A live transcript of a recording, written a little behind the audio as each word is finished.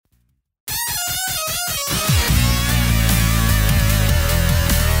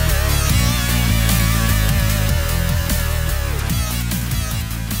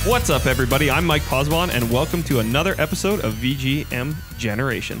What's up, everybody? I'm Mike Posbon, and welcome to another episode of VGM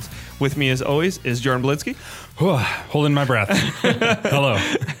Generations. With me, as always, is Jordan Blinsky. Holding my breath. Hello.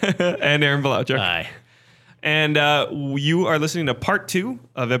 And Aaron Belauchuk. Hi. And you are listening to part 2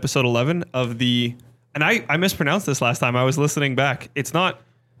 of episode 11 of the... And I mispronounced this last time. I was listening back. It's not...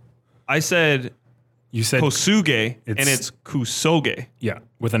 I said... You said... Kosuge, and it's Kusoge. Yeah,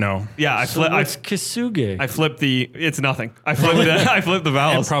 with an O. Yeah, What's Kisuge? I flipped the... It's nothing. I flipped the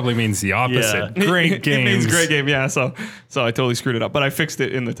vowels. It probably means the opposite. Yeah. Great games. It means great game, yeah. So I totally screwed it up, but I fixed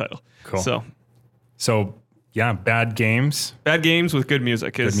it in the title. Cool. So yeah, bad games. Bad games with good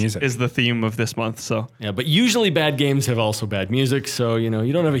music is the theme of this month. So Yeah, but usually bad games have also bad music, so you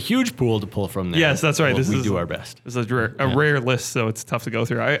don't have a huge pool to pull from there. Yes, that's right. Well, we do our best. This is a rare list, so it's tough to go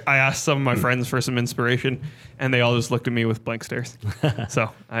through. I asked some of my friends for some inspiration, and they all just looked at me with blank stares. So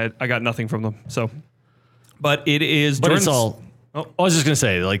I got nothing from them. So, but it is. But Jordan's, it's all. I was just gonna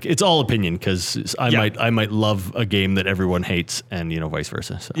say, like, it's all opinion because I might love a game that everyone hates, and vice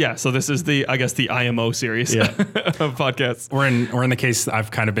versa. So. Yeah. So this is the IMO series of podcasts. Or in the case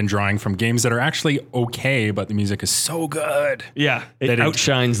I've kind of been drawing from games that are actually okay, but the music is so good. Yeah. It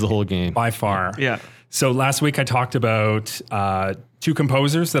outshines the whole game by far. Yeah. So last week I talked about two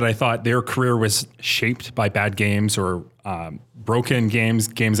composers that I thought their career was shaped by bad games or broken games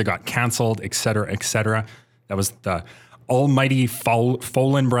that got canceled, et cetera, et cetera. That was the almighty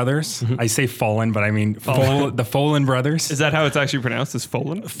Folan brothers. Mm-hmm. I say Fallen, but I mean the Folan brothers. Is that how it's actually pronounced? Is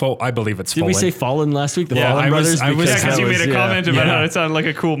Folan? I believe it's Did Folan. we say Fallen last week? The Fallen brothers? Because you made a comment about how it sounded like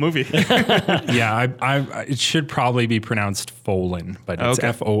a cool movie. Yeah, it should probably be pronounced Folan, but it's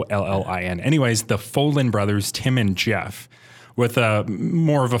Follin. Anyways, the Folan brothers, Tim and Jeff, with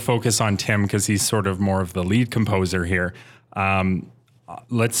more of a focus on Tim because he's sort of more of the lead composer here.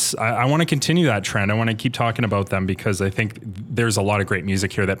 I want to continue that trend. I want to keep talking about them because I think there's a lot of great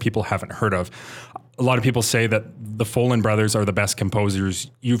music here that people haven't heard of. A lot of people say that the Folan brothers are the best composers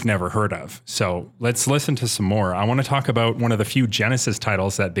you've never heard of. So let's listen to some more. I want to talk about one of the few Genesis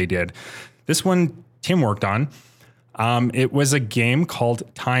titles that they did. This one Tim worked on. It was a game called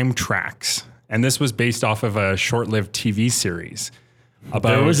Time Tracks, and this was based off of a short-lived TV series.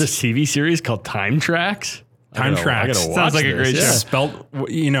 There was a TV series called Time Tracks? Time Tracks. Sounds like a great show. Spelled,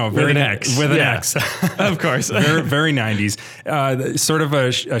 very with an X. With an X. Of course. very 90s. Sort of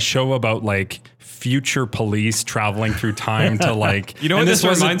a show about like future police traveling through time to like... You know what this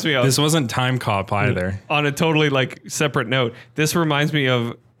reminds me of? This wasn't Time Cop either. On a totally like separate note, this reminds me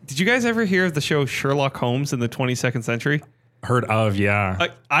of... Did you guys ever hear of the show Sherlock Holmes in the 22nd century? Heard of, yeah.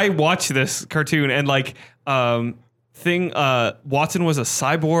 I watched this cartoon and like... Watson was a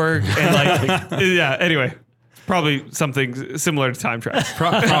cyborg and like... yeah, anyway... Probably something similar to Time Tracks.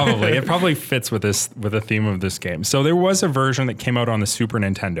 Probably. It probably fits with the theme of this game. So there was a version that came out on the Super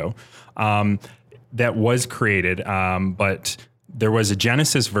Nintendo that was created, but there was a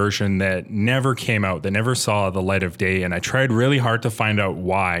Genesis version that never came out, that never saw the light of day. And I tried really hard to find out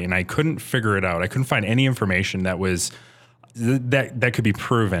why, and I couldn't figure it out. I couldn't find any information that was that could be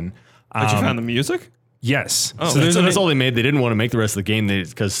proven. But you found the music? Yes. Oh, so that's all they made. They didn't want to make the rest of the game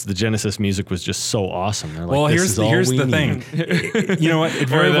because the Genesis music was just so awesome. They're like, well, here's the thing. You know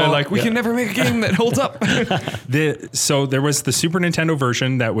what? We can never make a game that holds up. So there was the Super Nintendo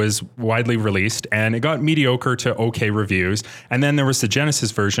version that was widely released, and it got mediocre to okay reviews. And then there was the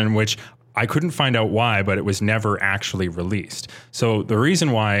Genesis version, which I couldn't find out why, but it was never actually released. So the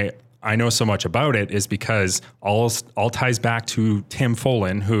reason why I know so much about it is because all ties back to Tim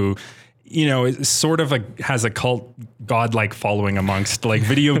Folan, who... is sort of has a cult godlike following amongst like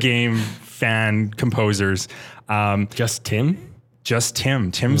video game fan composers. Just Tim? Just Tim.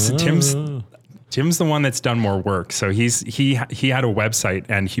 Tim's the one that's done more work. So he had a website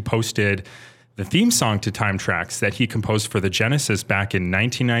and he posted the theme song to Time Tracks that he composed for the Genesis back in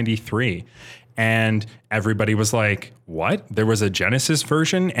 1993. And everybody was like, what? There was a Genesis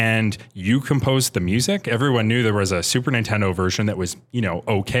version and you composed the music? Everyone knew there was a Super Nintendo version that was,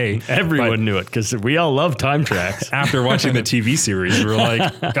 okay. Everyone knew it because we all love Time Tracks. After watching the TV series, we were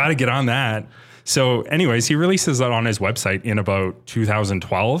like, got to get on that. So anyways, he releases that on his website in about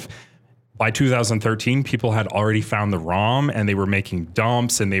 2012. By 2013, people had already found the ROM and they were making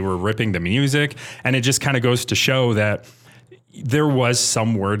dumps and they were ripping the music. And it just kind of goes to show that there was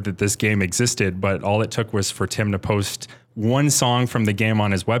some word that this game existed, but all it took was for Tim to post one song from the game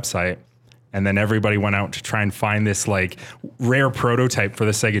on his website. And then everybody went out to try and find this like rare prototype for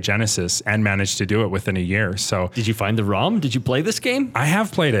the Sega Genesis and managed to do it within a year. So did you find the ROM? Did you play this game? I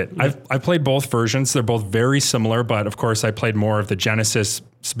have played it. Yeah. I've played both versions. They're both very similar, but of course I played more of the Genesis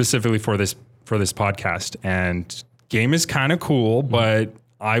specifically for this podcast. And game is kind of cool, but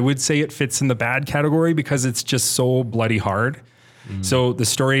I would say it fits in the bad category because it's just so bloody hard. So the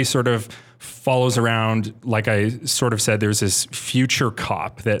story sort of follows around, like I sort of said, there's this future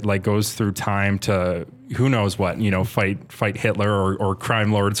cop that like goes through time to who knows what, fight Hitler or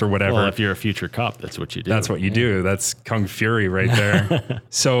crime lords or whatever. Well, if you're a future cop, that's what you do. That's what you do. That's Kung Fury right there.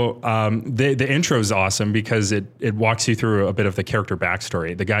 So the intro is awesome because it walks you through a bit of the character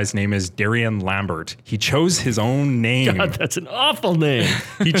backstory. The guy's name is Darian Lambert. He chose his own name. God, that's an awful name.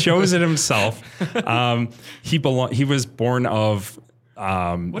 He chose it himself. He was born of.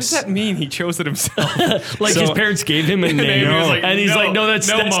 What does that mean? He chose it himself. Like his parents gave him a name, and he's like, "No, that's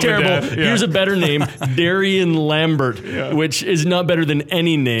terrible. Yeah. Here's a better name, Darian Lambert, which is not better than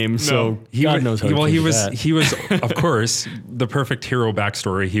any name." So God knows how. He was, of course, the perfect hero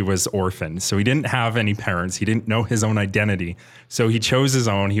backstory. He was orphaned, so he didn't have any parents. He didn't know his own identity, so he chose his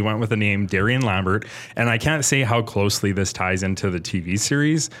own. He went with the name Darian Lambert, and I can't say how closely this ties into the TV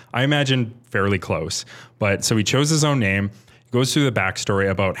series. I imagine fairly close, but so he chose his own name. Goes through the backstory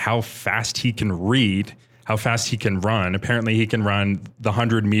about how fast he can read, how fast he can run. Apparently, he can run the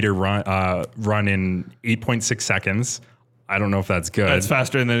 100-meter run in 8.6 seconds. I don't know if that's good. That's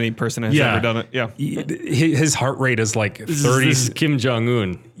faster than any person has ever done it. Yeah. His heart rate is like 30. This is Kim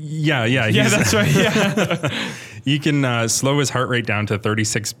Jong-un. Yeah. Yeah, that's right. Yeah. He can slow his heart rate down to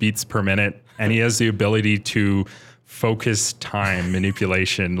 36 beats per minute, and he has the ability to focus time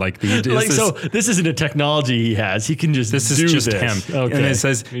manipulation. So this isn't a technology he has. He can just this do is just this. him. Okay. And it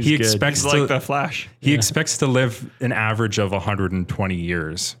says he expects He's to like the Flash. He expects to live an average of 120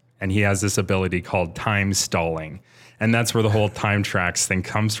 years, and he has this ability called time stalling. And that's where the whole time tracks thing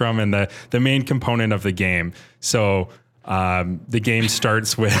comes from, and the main component of the game. So the game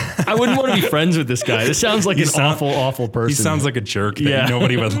starts with I wouldn't want to be friends with this guy. This sounds like awful person. He sounds like a jerk that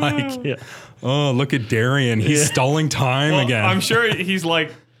nobody would like. Yeah. Oh, look at Darian. He's stalling time again. I'm sure he's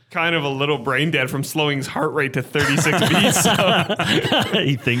like kind of a little brain dead from slowing his heart rate to 36 beats. So.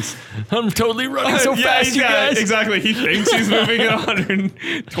 He thinks, I'm totally running so fast, you guys. Exactly. He thinks he's moving at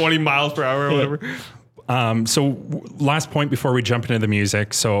 120 miles per hour or whatever. So last point before we jump into the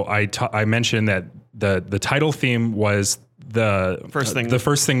music. So I mentioned that the title theme was the first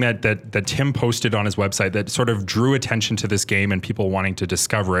thing that Tim posted on his website that sort of drew attention to this game and people wanting to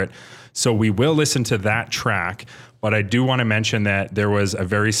discover it. So we will listen to that track, but I do want to mention that there was a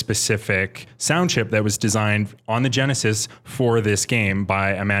very specific sound chip that was designed on the Genesis for this game by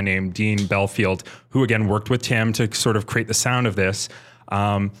a man named Dean Belfield, who again worked with Tim to sort of create the sound of this.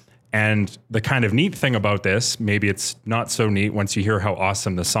 And the kind of neat thing about this, maybe it's not so neat once you hear how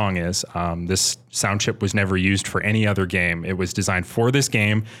awesome the song is. This sound chip was never used for any other game. It was designed for this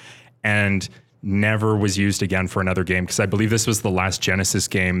game and never was used again for another game, because I believe this was the last Genesis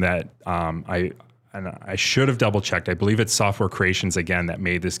game that I should have double checked. I believe it's Software Creations again that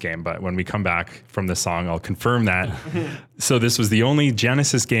made this game, but when we come back from the song, I'll confirm that. So this was the only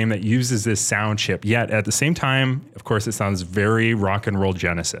Genesis game that uses this sound chip, yet at the same time, of course, it sounds very rock and roll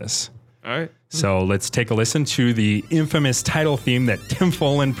Genesis. All right. So let's take a listen to the infamous title theme that Tim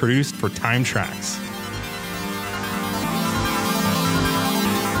Follin produced for Time Tracks.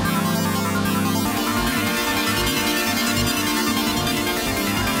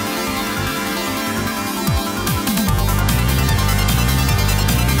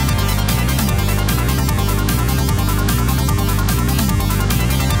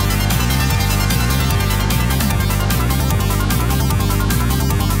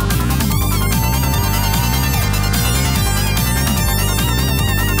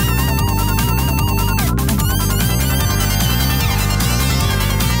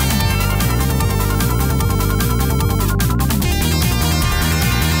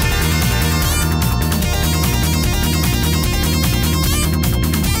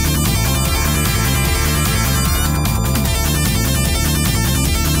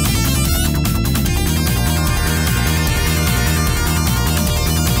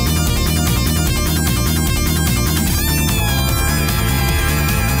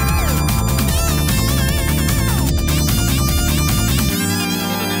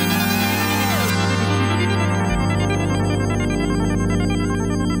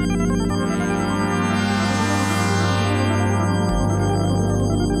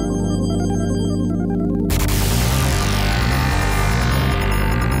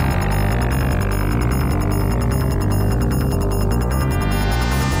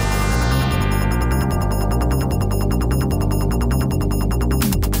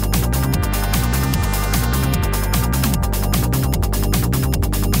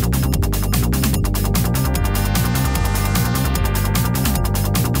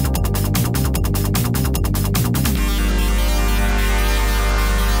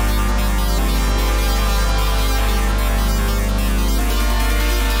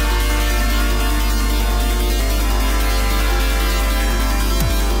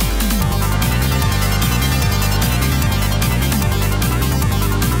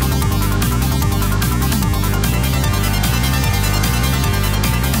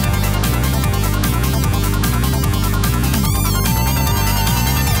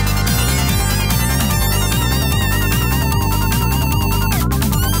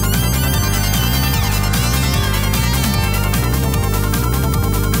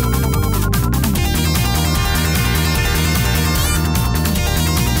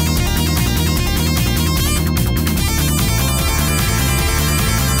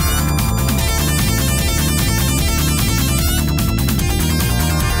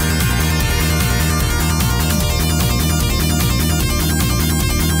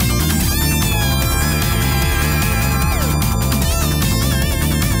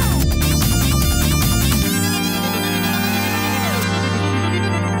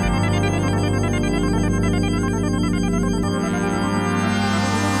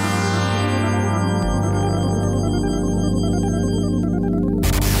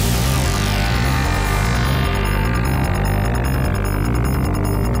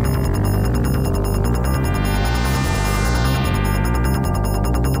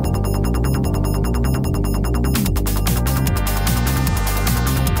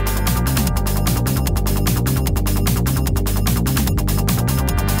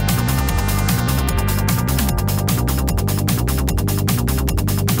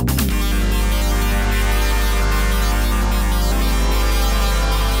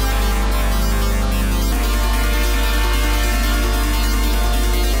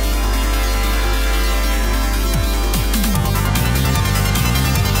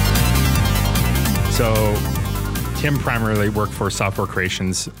 Tim primarily worked for Software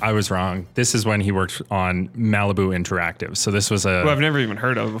Creations. I was wrong. This is when he worked on Malibu Interactive. So this was Who I've never even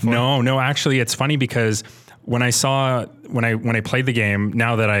heard of before. No, actually, it's funny because when I played the game,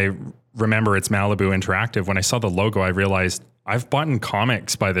 now that I remember it's Malibu Interactive, when I saw the logo, I realized I've bought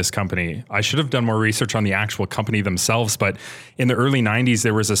comics by this company. I should have done more research on the actual company themselves, but in the early 90s,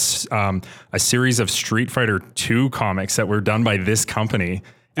 there was a series of Street Fighter 2 comics that were done by this company.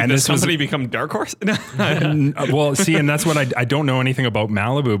 Did this company become Dark Horse? Well, see, and that's what I don't know anything about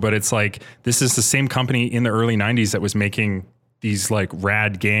Malibu, but it's like, this is the same company in the early 90s that was making these like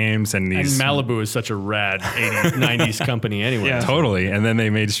rad games and these. And Malibu is such a rad 80s, 90s company anyway. Yeah. Totally. And then they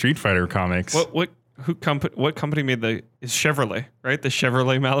made Street Fighter comics. What company made is Chevrolet, right? The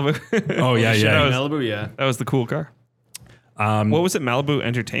Chevrolet Malibu. Oh, yeah, yeah. Malibu, yeah. That was the cool car. What was it? Malibu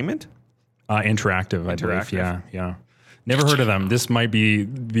Entertainment? Interactive, I believe. Yeah. Never heard of them. This might be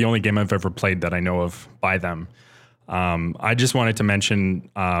the only game I've ever played that I know of by them. I just wanted to mention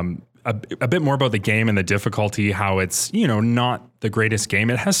a bit more about the game and the difficulty, how it's, not the greatest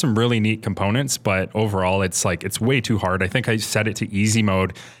game. It has some really neat components, but overall it's way too hard. I think I set it to easy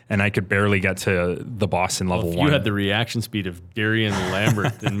mode and I could barely get to the boss in level 1. If you had the reaction speed of Darian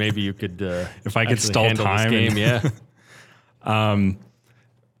Lambert, then maybe you could if I could stall time. This game, yeah.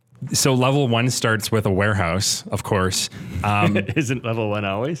 So level 1 starts with a warehouse, of course. Isn't level 1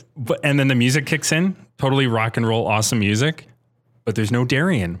 always? And then the music kicks in, totally rock and roll, awesome music. But there's no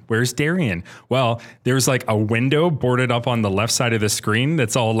Darian. Where's Darian? Well, there's like a window boarded up on the left side of the screen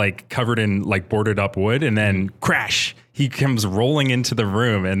that's all like covered in like boarded up wood, and then crash. He comes rolling into the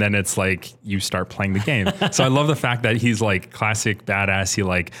room, and then it's like you start playing the game. So I love the fact that he's like classic badass. He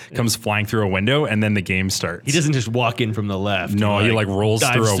like comes flying through a window, and then the game starts. He doesn't just walk in from the left. No, he like rolls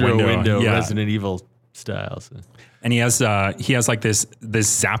through a window. Yeah. Resident Evil style. So. And he has like this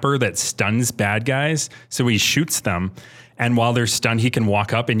zapper that stuns bad guys. So he shoots them. And while they're stunned, he can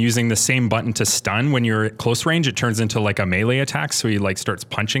walk up, and using the same button to stun, when you're at close range, it turns into like a melee attack. So he like starts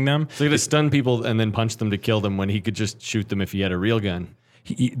punching them. So he could stun people and then punch them to kill them when he could just shoot them if he had a real gun.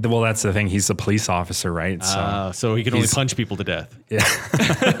 Well, that's the thing. He's a police officer, right? So he can only punch people to death. Yeah.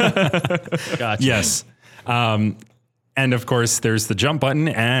 Gotcha. Yes. And of course, there's the jump button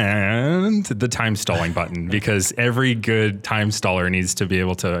and the time stalling button, because every good time staller needs to be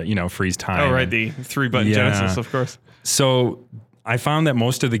able to, freeze time. Oh, right. The 3-button Genesis, of course. So I found that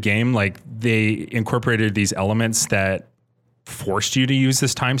most of the game, like they incorporated these elements that forced you to use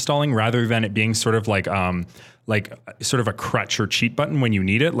this time stalling rather than it being sort of like sort of a crutch or cheat button when you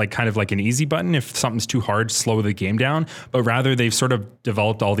need it, like kind of like an easy button if something's too hard, slow the game down. But rather they've sort of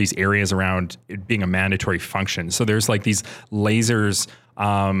developed all these areas around it being a mandatory function. So there's like these lasers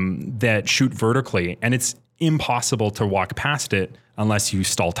that shoot vertically, and it's impossible to walk past it unless you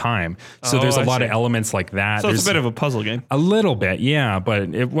stall time. So there's a lot of elements like that. So it's a bit of a puzzle game. A little bit, yeah,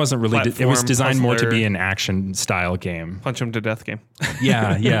 but it wasn't really. It was designed more to be puzzler, an action style game. Punch 'em to death game.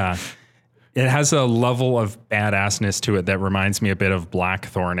 Yeah. It has a level of badassness to it that reminds me a bit of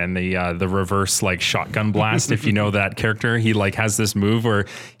Blackthorn and the reverse like shotgun blast. If you know that character, he like has this move where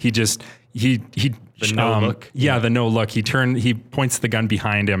he the no look. Yeah, the no look. He points the gun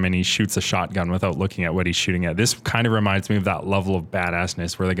behind him and he shoots a shotgun without looking at what he's shooting at. This kind of reminds me of that level of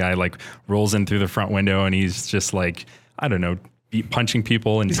badassness where the guy like rolls in through the front window and he's just like, I don't know, punching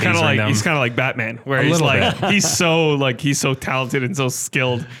people and tasering them. He's kind of like Batman, where he's like he's so talented and so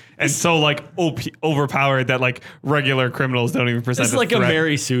skilled and so like overpowered that like regular criminals don't even present. This is like a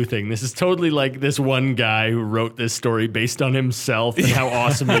Mary Sue thing. This is totally like this one guy who wrote this story based on himself and how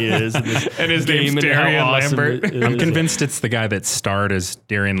awesome he is, and his name's Darian Lambert. I'm convinced it's the guy that starred as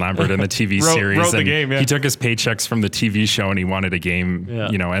Darian Lambert in the TV series. Wrote the game. Yeah. He took his paychecks from the TV show and he wanted a game,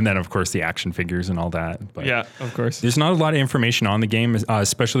 and then of course the action figures and all that. But yeah, of course. There's not a lot of information on the game,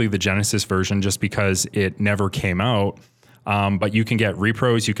 especially the Genesis version, just because it never came out. But you can get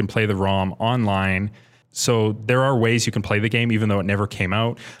repros, you can play the ROM online. So there are ways you can play the game, even though it never came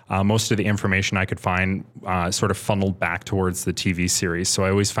out. Most of the information I could find sort of funneled back towards the TV series. So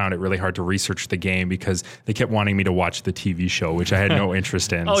I always found it really hard to research the game because they kept wanting me to watch the TV show, which I had no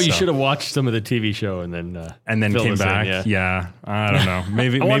interest in. You should have watched some of the TV show and then came back. Yeah, I don't know.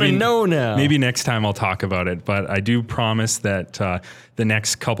 Maybe I want to know now. Maybe next time I'll talk about it. But I do promise that the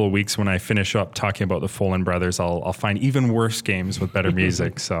next couple of weeks when I finish up talking about the Folan Brothers, I'll find even worse games with better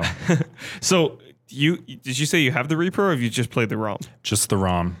music. So. Did you say you have the repro, or have you just played the ROM? Just the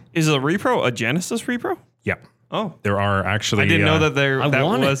ROM. Is the repro a Genesis repro? Yeah. Oh, there are actually. I didn't know that that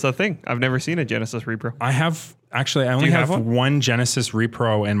was a thing. I've never seen a Genesis repro. I only have one Genesis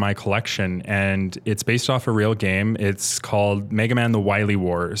repro in my collection, and it's based off a real game. It's called Mega Man: The Wily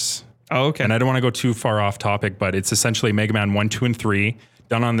Wars. Oh, okay. And I don't want to go too far off topic, but it's essentially Mega Man 1, 2, and 3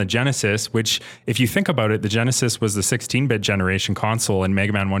 done on the Genesis, which, if you think about it, the Genesis was the 16-bit generation console, and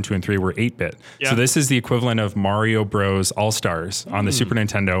Mega Man 1, 2, and 3 were 8-bit. Yeah. So this is the equivalent of Mario Bros. All-Stars on the Super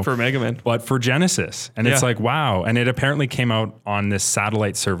Nintendo. For Mega Man. But for Genesis. And it's Yeah. like, wow. And it apparently came out on this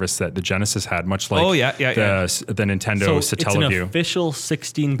satellite service that the Genesis had, much like the Nintendo So it's an Satellaview. official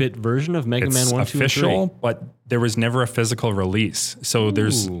 16-bit version of Mega Man 1, 2, and 3. Official, but there was never a physical release. So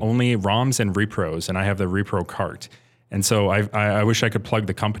there's only ROMs and repros, and I have the repro cart. And so I wish I could plug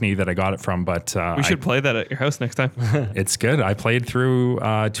the company that I got it from, but We should play that at your house next time. it's good. I played through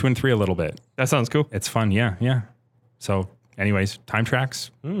 2 and 3 a little bit. That sounds cool. It's fun. Yeah. So anyways, Time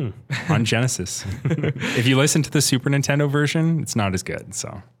Tracks on Genesis. If you listen to the Super Nintendo version, it's not as good. So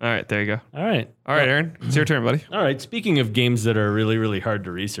All right, there you go. All right. All right, Aaron, it's your turn, buddy. All right. Speaking of games that are really, really hard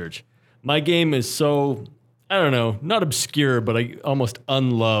to research, my game is so, I don't know, not obscure, but almost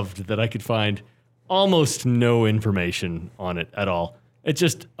unloved that I could find almost no information on it at all. It's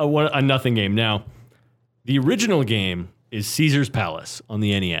just a nothing game. Now, the original game is Caesar's Palace on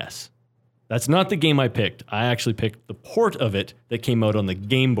the NES. That's not the game I picked. I actually picked the port of it that came out on the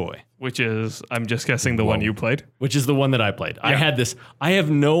Game Boy, Which is, I'm just guessing, the one you played. which is the one that I played. I had this. I have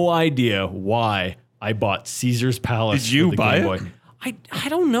no idea why I bought Caesar's Palace. Did you for the buy Game it? Boy. I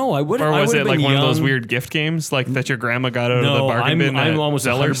don't know. I would. Or was it like one of those young. weird gift games like that your grandma got out of the No, bargain I'm bin? I'm at almost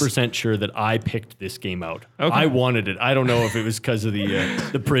Zellers? 100% sure that I picked this game out. Okay. I wanted it. I don't know if it was because of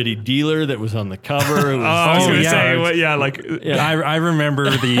the pretty dealer that was on the cover. It was, I was Oh, gonna yeah. say, what, yeah, like I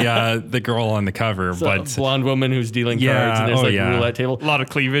remember the girl on the cover, a but blonde woman who's dealing Yeah, cards, and there's oh, like yeah. a roulette table. a lot of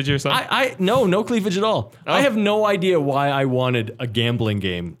cleavage or something. No cleavage at all. I have no idea why I wanted a gambling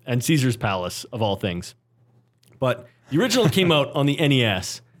game and Caesar's Palace of all things. But the original came out on the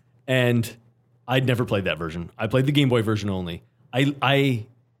NES, and I'd never played that version. I played the Game Boy version only.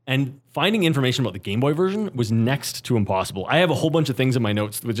 And finding information about the Game Boy version was next to impossible. I have a whole bunch of things in my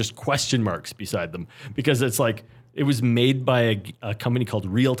notes with just question marks beside them because it's like it was made by a company called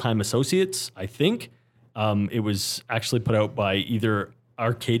Real Time Associates, I think. It was actually put out by either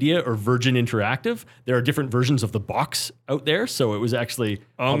Arcadia or Virgin Interactive. There are different versions of the box out there, so it was actually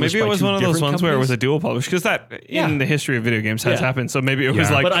published maybe it by was two one of those different ones where it was a companies. dual publish because that in the history of video games has Yeah. happened. So maybe it was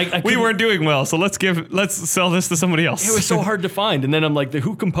Yeah. like But I we couldn't- weren't doing well, so let's sell this to somebody else. It was so hard to find. And then I'm like,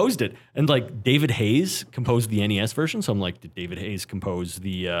 who composed it? And like David Hayes composed the NES version. So I'm like, did David Hayes compose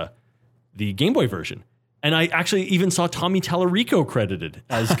the Game Boy version? And I actually even saw Tommy Tallarico credited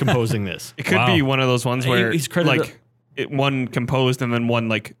as composing this. It could Wow. be one of those ones where He's credited- like one composed and then one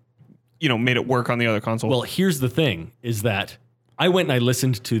like made it work on the other console. Well, here's the thing is that I went and I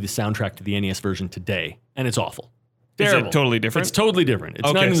listened to the soundtrack to the NES version today, and it's awful. Is it Terrible. totally different? It's totally different. It's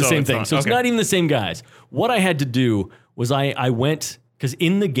not Okay, even the so same it's thing. not- So it's okay. not even the same guys. What I had to do was I went, because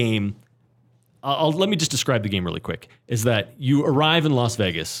in the game, let me just describe the game really quick, is that you arrive in Las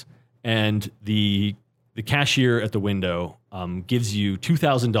Vegas, and the cashier at the window gives you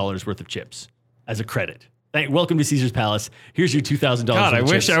 $2,000 worth of chips as a credit. Welcome to Caesar's Palace. Here's your $2,000. God, I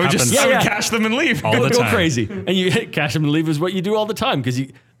wish I would just Happens. cash them and leave. All the Go time. crazy. And you cash them and leave is what you do all the time. Because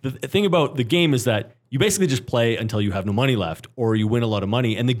the thing about the game is that you basically just play until you have no money left or you win a lot of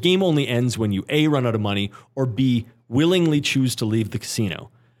money. And the game only ends when you A, run out of money, or B, willingly choose to leave the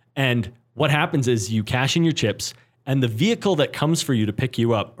casino. And what happens is you cash in your chips, and the vehicle that comes for you to pick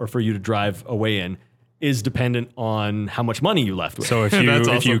you up or for you to drive away in is dependent on how much money you left with. so if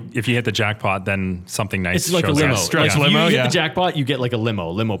That's you awesome. if you hit the jackpot, then something nice It's like a shows limo. up. Stretch Like, limo, you hit yeah. the jackpot, you get like a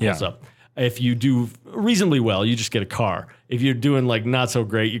limo. Limo pulls Yeah. up. If you do reasonably well, you just get a car. If you're doing like not so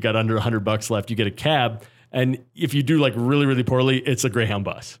great, you got under $100 left, you get a cab. And if you do like really, really poorly, it's a Greyhound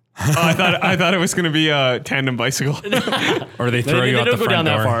bus. I thought it was going to be a tandem bicycle. Or they throw They you out don't the go down front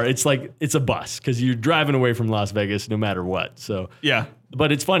door. that far. It's like it's a bus because you're driving away from Las Vegas no matter what. So Yeah.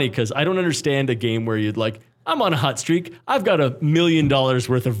 but it's funny because I don't understand a game where you'd like, I'm on a hot streak. I've got $1 million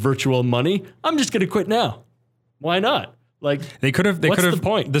worth of virtual money. I'm just going to quit now. Why not? Like They could have. What's the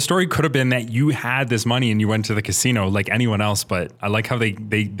point? The story could have been that you had this money and you went to the casino like anyone else. But I like how they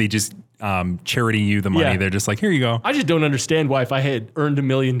just charity you the money. Yeah. They're just like, here you go. I just don't understand why if I had earned $1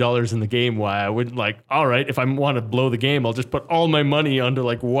 million in the game, why I wouldn't like, all right, if I want to blow the game, I'll just put all my money onto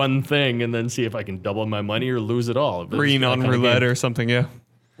like one thing and then see if I can double my money or lose it all. Green on roulette or something, yeah.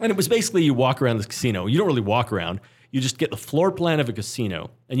 And it was basically you walk around this casino. You don't really walk around. You just get the floor plan of a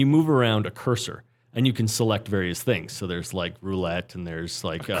casino and you move around a cursor and you can select various things. So there's like roulette and there's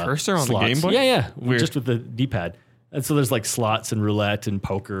like cursor on the slots. Game Boy? Yeah. Weird. Just with the D-pad. And so there's like slots and roulette and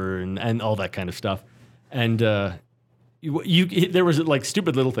poker and all that kind of stuff. And there was like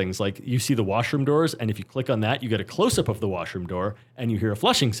stupid little things like you see the washroom doors, and if you click on that, you get a close-up of the washroom door and you hear a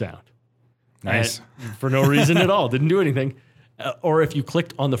flushing sound. Nice. For no reason at all. Didn't do anything. Or if you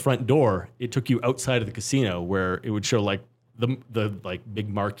clicked on the front door, it took you outside of the casino where it would show like the like big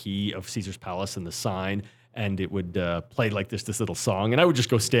marquee of Caesar's Palace and the sign, and it would play like this little song. And I would just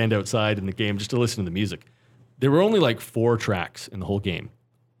go stand outside in the game just to listen to the music. There were only like 4 tracks in the whole game.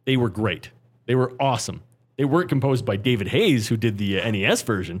 They were great. They were awesome. They weren't composed by David Hayes, who did the NES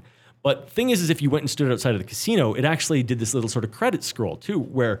version. But the thing is if you went and stood outside of the casino, it actually did this little sort of credit scroll too,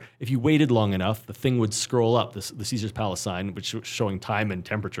 where if you waited long enough, the thing would scroll up, the Caesar's Palace sign, which was showing time and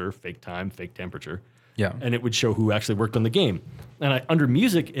temperature, fake time, fake temperature. Yeah. And it would show who actually worked on the game. And under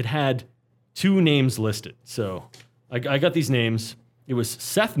music, it had 2 names listed. So I got these names. It was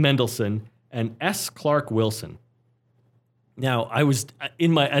Seth Mendelsohn and S. Clark Wilson. Now, I was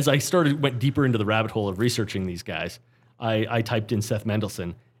as I went deeper into the rabbit hole of researching these guys, I typed in Seth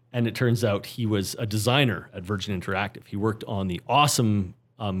Mendelsohn. And it turns out he was a designer at Virgin Interactive. He worked on the awesome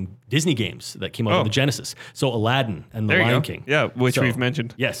Disney games that came out of the Genesis. So Aladdin and The Lion King. Yeah, which we've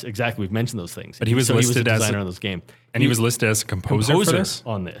mentioned. Yes, exactly. We've mentioned those things. But he was listed a as designer on this game. And he was listed as a composer for this?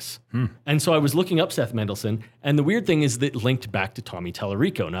 on this. And so I was looking up Seth Mendelsohn, and the weird thing is that it linked back to Tommy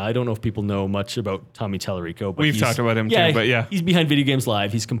Tallarico. Now, I don't know if people know much about Tommy Tallarico, but We've talked about him too, but yeah. He's behind Video Games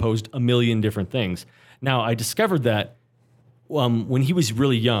Live. He's composed a million different things. Now, I discovered that when he was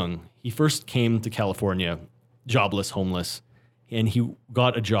really young, he first came to California, jobless, homeless, and he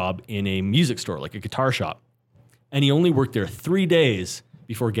got a job in a music store, like a guitar shop. And he only worked there 3 days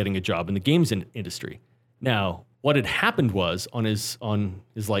before getting a job in the games industry. Now, what had happened was on his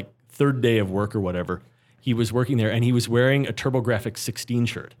like 3rd day of work or whatever, he was working there and he was wearing a TurboGrafx 16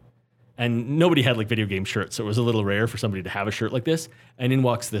 shirt. And nobody had like video game shirts, so it was a little rare for somebody to have a shirt like this. And in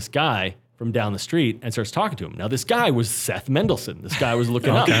walks this guy from down the street and starts talking to him. Now, this guy was Seth Mendelsohn. This guy was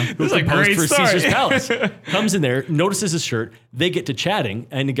looking up. This is a great for story. Caesar's Palace. Comes in there, notices his shirt. They get to chatting,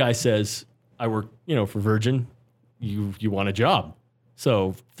 and the guy says, "I work, for Virgin. You want a job?"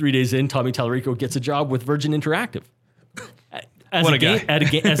 So 3 days in, Tommy Tallarico gets a job with Virgin Interactive as What a a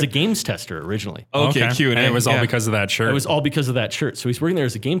guy. as a games tester originally. Okay, Q&A. And it was all yeah. because of that shirt. It was all because of that shirt. So he's working there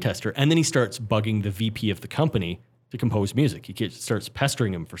as a game tester, and then he starts bugging the VP of the company to compose music. He starts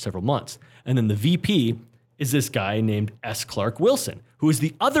pestering him for several months. And then the VP is this guy named S. Clark Wilson, who is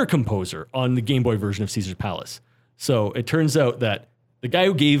the other composer on the Game Boy version of Caesar's Palace. So it turns out that the guy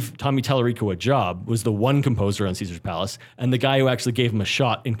who gave Tommy Tallarico a job was the one composer on Caesar's Palace, and the guy who actually gave him a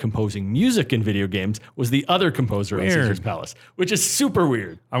shot in composing music in video games was the other composer on Caesar's Palace, which is super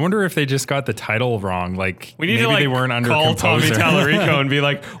weird. I wonder if they just got the title wrong. Like We need maybe to they weren't under call composer. Tommy Tallarico and be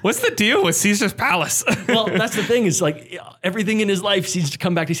like, "What's the deal with Caesar's Palace?" Well, that's the thing is like everything in his life seems to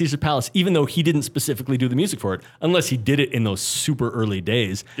come back to Caesar's Palace, even though he didn't specifically do the music for it, unless he did it in those super early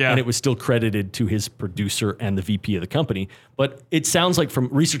days. Yeah. And it was still credited to his producer and the VP of the company. But it sounds like from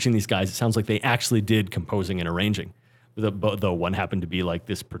researching these guys, it sounds like they actually did composing and arranging. Though one happened to be like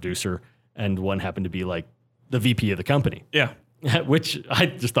this producer and one happened to be like the VP of the company. yeah. Which I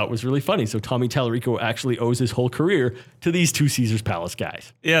just thought was really funny. So Tommy Tallarico actually owes his whole career to these 2 Caesar's Palace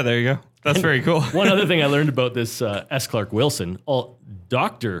guys. Yeah, there you go. That's very cool. One other thing I learned about this S. Clark Wilson,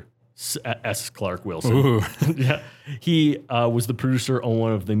 Dr. S. Clark Wilson. Ooh. Yeah, he was the producer on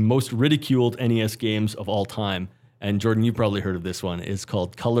one of the most ridiculed NES games of all time. And Jordan, you probably heard of this one. It's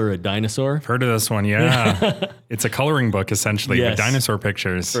called Color a Dinosaur. Heard of this one, yeah. It's a coloring book, essentially, Yes. with dinosaur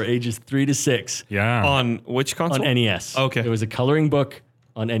pictures. For ages 3 to 6 Yeah. On which console? on NES. Okay. It was a coloring book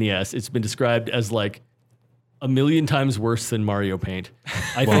on NES. It's been described as like a million times worse than Mario Paint.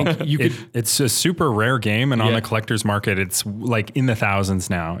 I think you could... It's a super rare game, and on Yeah. the collector's market, it's like in the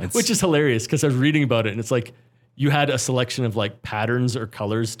thousands now. It's Which is hilarious because I was reading about it and it's like you had a selection of like patterns or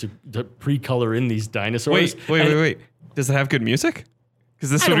colors to pre-color in these dinosaurs. Wait. Does it have good music? Because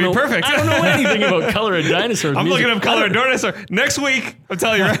this would be perfect. I don't know anything about Color a Dinosaur. I'm music. looking up Color a Dinosaur next week. I'm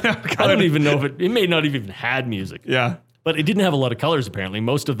telling you right now. I don't even know if it may not have even had music. Yeah. But it didn't have a lot of colors apparently.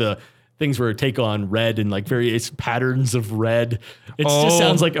 Most of the things were a take on red and like various patterns of red. It just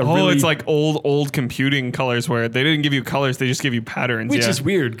sounds like a really... it's like old computing colors where they didn't give you colors, they just give you patterns. Which yeah. is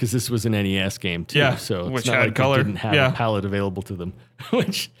weird because this was an NES game too. Yeah, So it's which not had like color. they didn't have Yeah. a palette available to them.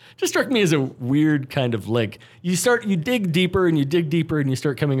 Which just struck me as a weird kind of link. You dig deeper and you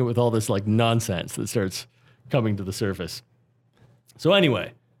start coming up with all this like nonsense that starts coming to the surface. So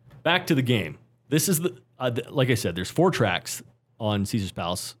anyway, back to the game. This is like I said, there's 4 tracks on Caesar's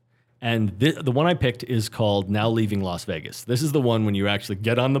Palace. And the one I picked is called Now Leaving Las Vegas. This is the one when you actually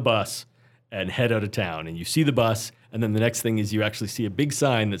get on the bus and head out of town and you see the bus. And then the next thing is you actually see a big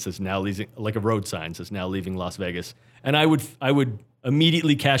sign that says now leaving, like a road sign says now leaving Las Vegas. And I would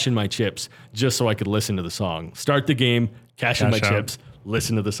immediately cash in my chips just so I could listen to the song. Start the game, cash in my Cash out. chips,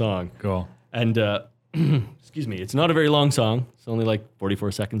 listen to the song. Cool. And excuse me, it's not a very long song. It's only like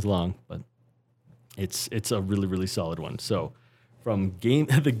 44 seconds long, but it's a really, really solid one. So from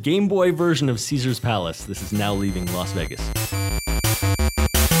the Game Boy version of Caesar's Palace, this is Now Leaving Las Vegas.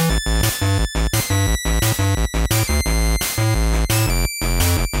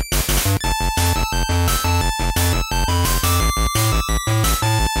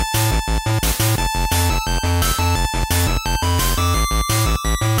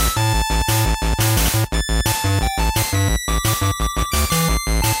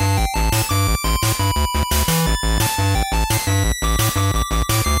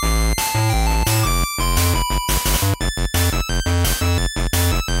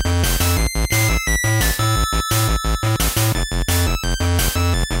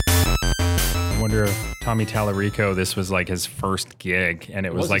 Tommy Tallarico, this was like his first gig, and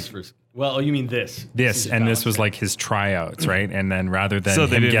it was like well, you mean this? This was like his tryouts, right? And then rather than So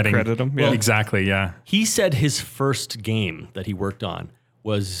they him didn't getting credit him? Yeah. Well, exactly, yeah. He said his first game that he worked on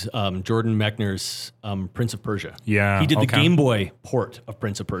was Jordan Mechner's Prince of Persia. Yeah, he did the okay. Game Boy port of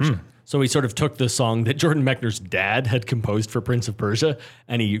Prince of Persia. So he sort of took the song that Jordan Mechner's dad had composed for Prince of Persia,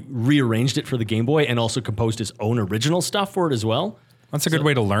 and he rearranged it for the Game Boy, and also composed his own original stuff for it as well. That's a good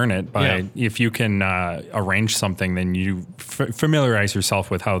way to learn it. If you can arrange something, then you familiarize yourself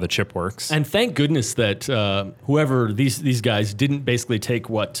with how the chip works. And thank goodness that whoever these guys didn't basically take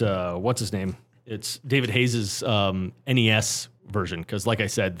what's his name? It's David Hayes' NES version, because like I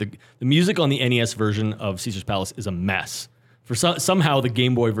said, the music on the NES version of Caesar's Palace is a mess. For somehow the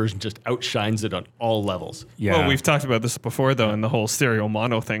Game Boy version just outshines it on all levels. Yeah. Well, we've talked about this before, though, in the whole stereo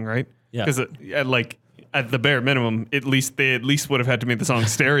mono thing, right? Yeah. Because at the bare minimum, they would have had to make the song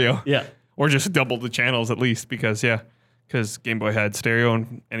stereo. Yeah. Or just double the channels at least, because Game Boy had stereo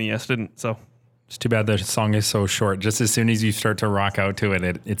and NES didn't. So It's too bad the song is so short. Just as soon as you start to rock out to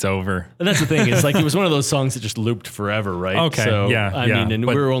it, it's over. And that's the thing. It's like it was one of those songs that just looped forever, right? Okay, So, yeah, I yeah, mean, and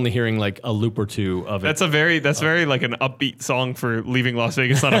but- we were only hearing like a loop or two of it. that's very like an upbeat song for leaving Las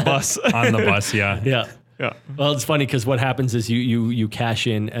Vegas on a bus. On the bus, yeah. yeah. Yeah. Well, it's funny because what happens is you cash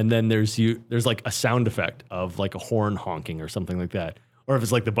in, and then there's like a sound effect of like a horn honking or something like that. Or if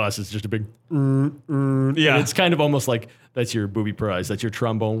it's like the bus, it's just a big Yeah. And it's kind of almost like that's your booby prize, that's your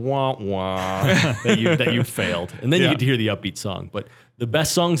trombone wah wah that you failed, and then you Yeah. get to hear the upbeat song. But the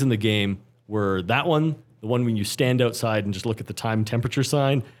best songs in the game were that one, the one when you stand outside and just look at the time temperature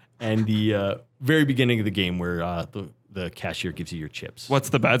sign, and the very beginning of the game where the cashier gives you your chips. What's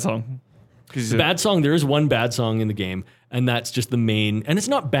the bad song? The bad song, there is one bad song in the game, and that's just the the and it's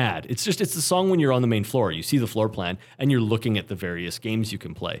not bad. It's the song when you're on the main floor. You see the floor plan, and you're looking at the various games you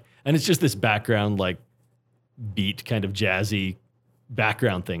can play. And it's just this background, like, beat, kind of jazzy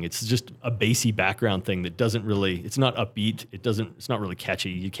background thing. It's just a bassy background thing that doesn't really, it's not upbeat. It's not really catchy.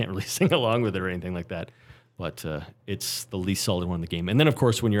 You can't really sing along with it or anything like that. But it's the least solid one in the game. And then, of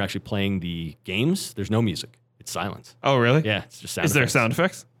course, when you're actually playing the games, there's no music. It's silence. Oh, really? Yeah, it's just sound Is there effects. sound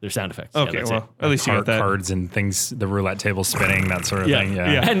effects? There's sound effects. Okay, yeah, that's well, it. at least you got that. Cards and things, the roulette table spinning, that sort of thing.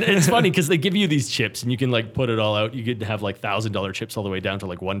 Yeah. And it's funny because they give you these chips and you can like put it all out. You get to have like $1,000 chips all the way down to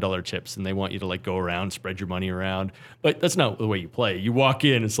like $1 chips, and they want you to like go around, spread your money around. But that's not the way you play. You walk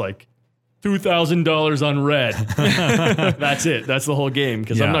in, it's like $2,000 on red. That's it. That's the whole game,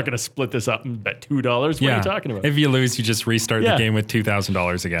 because I'm Yeah. not going to split this up and bet $2. What are you talking about? If you lose, you just restart Yeah. the game with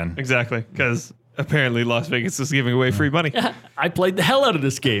 $2,000 again. Exactly, because apparently Las Vegas is giving away free money. I played the hell out of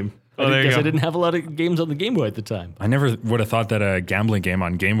this game. Oh, there you Because go. I didn't have a lot of games on the Game Boy at the time. I never would have thought that a gambling game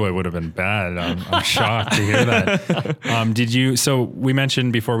on Game Boy would have been bad. I'm shocked to hear that. So we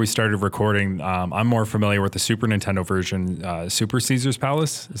mentioned before we started recording, I'm more familiar with the Super Nintendo version, Super Caesar's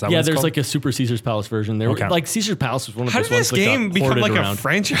Palace. Is that what Yeah, it's there's called? like a Super Caesar's Palace version. There, Okay. like Caesar's Palace was one of How those did ones this that got game become ported like around. a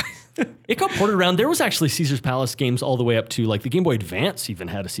franchise? It got ported around. There was actually Caesar's Palace games all the way up to like the Game Boy Advance even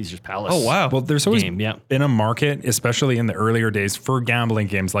had a Caesar's Palace. Oh, wow. Well, there's always game, yeah. been a market, especially in the earlier days, for gambling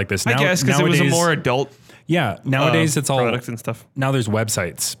games like this. I guess because it was a more adult nowadays it's all product and stuff. Now there's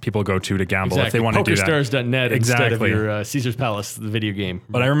websites people go to gamble if Exactly. they want to do that. PokerStars.net instead of Exactly. your Caesar's Palace, the video game.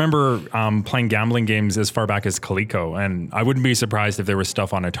 But I remember playing gambling games as far back as Coleco, and I wouldn't be surprised if there was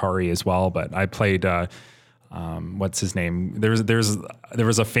stuff on Atari as well. But I played, what's his name? There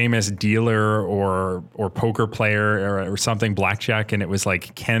was a famous dealer or poker player or something, blackjack, and it was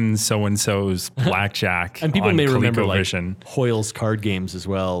like Ken so and so's blackjack. And people on may remember ColecoVision. like Hoyle's card games as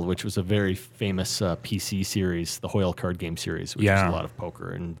well, which was a very famous PC series, the Hoyle card game series, which Yeah. was a lot of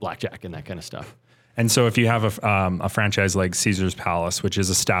poker and blackjack and that kind of stuff. And so if you have a franchise like Caesar's Palace, which is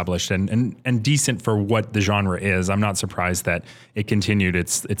established and decent for what the genre is, I'm not surprised that it continued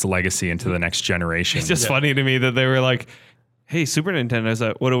its legacy into the next generation. It's just funny to me that they were like, hey, Super Nintendo's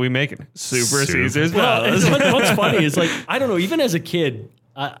out. What are we making? Super Super. Caesar's Well, Palace. what's funny is like, I don't know, even as a kid,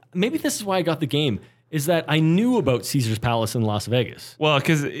 maybe this is why I got the game, is that I knew about Caesar's Palace in Las Vegas. Well,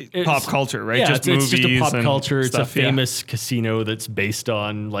 because pop culture, right? Yeah, just it's just a movies pop and culture. It's stuff, a yeah. famous casino that's based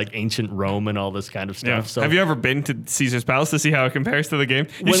on like ancient Rome and all this kind of stuff. Yeah. So Have you ever been to Caesar's Palace to see how it compares to the game?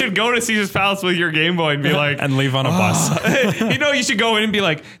 You When- should go to Caesar's Palace with your Game Boy and be like, And leave on a bus. you should go in and be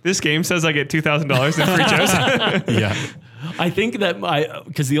like, this game says I get $2,000 in free chips. Yeah. I think that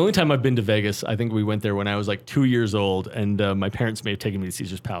because the only time I've been to Vegas, I think we went there when I was like 2 years old, and my parents may have taken me to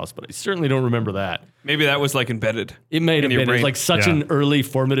Caesar's Palace, but I certainly don't remember that. Maybe that was like embedded. It may have your been. It was brain. like such Yeah. an early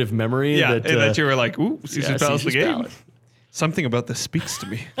formative memory. Yeah, that, and that you were like, ooh, Caesar's yeah, Palace, Caesar's the game. Palace. Something about this speaks to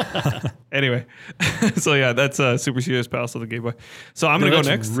me. Anyway, so yeah, that's Super Caesar's Palace of the Game Boy. So I'm going to go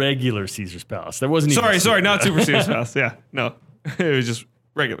That's next. regular Caesar's Palace. There wasn't. even Sorry, not Super Caesar's Palace. Yeah, no, it was just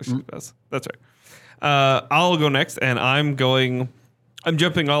regular Caesar's Palace. That's right. I'll go next, and I'm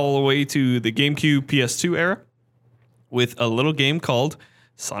jumping all the way to the GameCube PS2 era with a little game called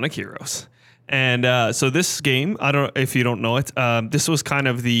Sonic Heroes. And so this game, I don't know if you don't know it, this was kind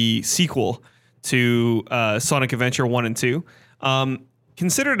of the sequel to Sonic Adventure 1 and 2.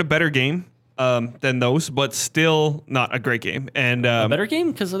 Considered a better game than those, but still not a great game. And a better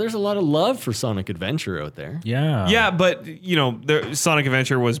game because there's a lot of love for Sonic Adventure out there. Yeah. yeah, but Sonic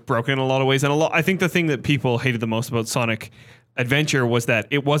Adventure was broken in a lot of ways, and I think the thing that people hated the most about Sonic Adventure was that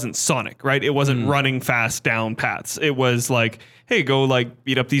it wasn't Sonic, right? It wasn't running fast down paths. It was like, hey, go like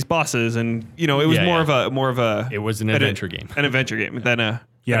beat up these bosses, and it was Yeah, more of a. It was an adventure game. An adventure game than a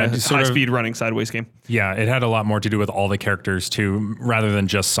just sort high of- speed running sideways game. Yeah, it had a lot more to do with all the characters too, rather than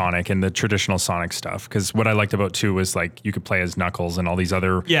just Sonic and the traditional Sonic stuff. Because what I liked about 2 was like you could play as Knuckles and all these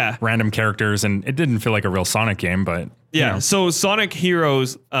other random characters, and it didn't feel like a real Sonic game, but Yeah. So Sonic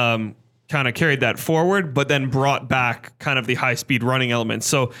Heroes kind of carried that forward, but then brought back kind of the high speed running elements.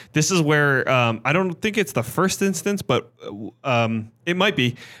 So this is where I don't think it's the first instance, but it might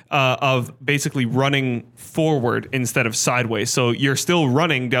be of basically running forward instead of sideways. So you're still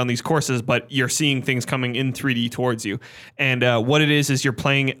running down these courses, but you're seeing things coming in 3D towards you. And what it is you're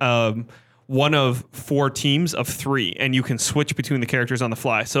playing one of 4 teams of 3, and you can switch between the characters on the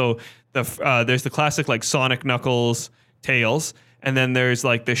fly. So there's the classic like Sonic, Knuckles, Tails. And then there's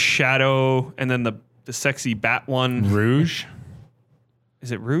like the Shadow, and then the sexy Bat one. Rouge.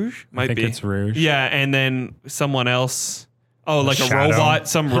 Is it Rouge? Might I think be. it's Rouge. Yeah, and then someone else. Oh, like a Shadow. robot,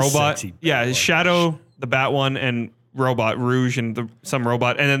 some The robot. sexy Bat Yeah, one. Shadow, the Bat one, and robot Rouge, and some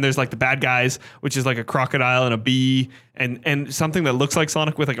robot. And then there's like the bad guys, which is like a crocodile and a bee, and something that looks like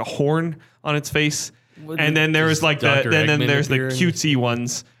Sonic with like a horn on its face. And then there was like Dr. then Eggman there's the appearing? cutesy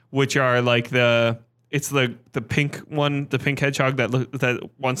ones, which are like the pink one, the pink hedgehog that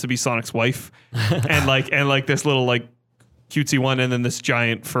wants to be Sonic's wife, and like this little like cutesy one, and then this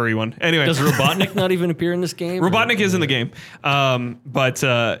giant furry one. Anyway, Does Robotnik not even appear in this game? Robotnik is in the game, but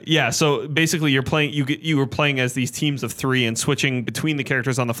yeah. So basically, you're playing. You were playing as these teams of 3 and switching between the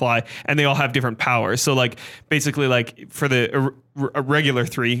characters on the fly, and they all have different powers. So like basically, like for the a regular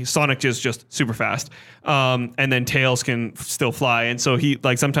 3, Sonic is just super fast, and then Tails can still fly. And so he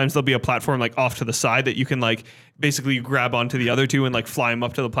like sometimes there'll be a platform like off to the side that you can like basically grab onto the other 2 and like fly them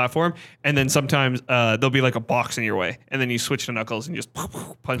up to the platform. And then sometimes there'll be like a box in your way, and then you switch to Knuckles and just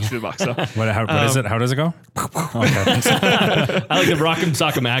punch through the box. So What is it? How does it go? Okay. I like the Rock'em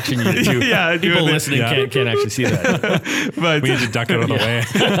Sock'em action you do. Yeah, People doing it. listening Yeah. can't actually see that. but We need to duck out of the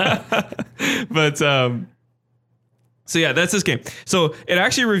way. but so yeah, that's this game. So it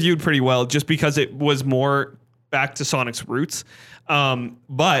actually reviewed pretty well just because it was more back to Sonic's roots.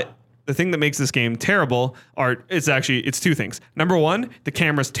 But the thing that makes this game terrible it's 2 things. Number 1, the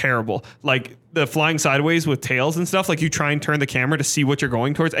camera's terrible. Like the flying sideways with Tails and stuff, like you try and turn the camera to see what you're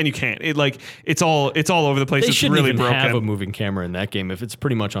going towards, and you can't. It's all over the place. They It's shouldn't really even broken. have a moving camera in that game if it's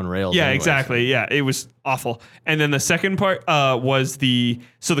pretty much on rails. Yeah, anyways. exactly. Yeah, it was awful. And then the second part was the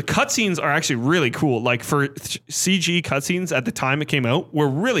cutscenes are actually really cool. Like for CG cutscenes at the time it came out were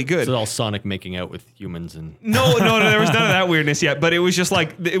really good. It's all Sonic making out with humans and No, there was none of that weirdness yet. But it was just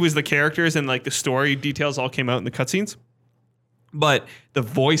like it was the characters and like the story details all came out in the cutscenes. But the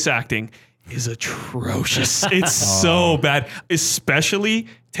voice acting is atrocious. It's so bad, especially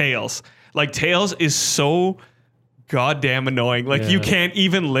Tails. Like Tails is so goddamn annoying. Like you Yeah. can't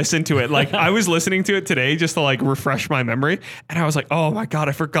even listen to it. Like I was listening to it today just to like refresh my memory, and I was like, oh my god,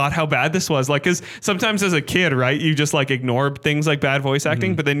 I forgot how bad this was. Like, because sometimes as a kid, right, you just like ignore things like bad voice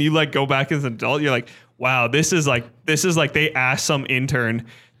acting, but then you like go back as an adult, you're like, wow, this is like they asked some intern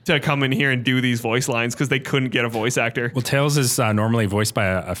to come in here and do these voice lines because they couldn't get a voice actor. Well, Tails is normally voiced by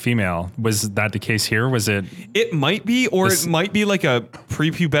a female. Was that the case here? Was it? It might be, or it might be like a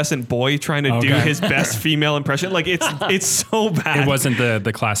prepubescent boy trying to do his best female impression. Like it's so bad. It wasn't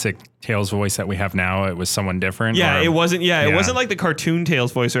the classic Tails voice that we have now. It was someone different. Yeah, or, it wasn't. Yeah, it wasn't like the cartoon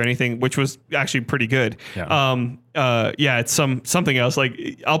Tails voice or anything, which was actually pretty good. Yeah. It's something else.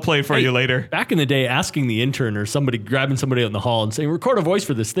 Like I'll play it for you later. Back in the day, asking the intern or somebody grabbing somebody out in the hall and saying, record a voice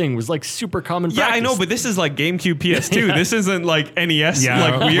for this thing was like super common practice. Yeah, I know, but this is like GameCube PS2. Yeah. This isn't like NES. Yeah,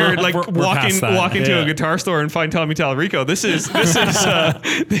 like weird. Like we're walk into Yeah. a guitar store and find Tommy Tallarico. This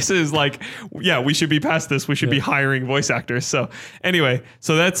is like, yeah, we should be past this. We should be hiring voice actors. So anyway,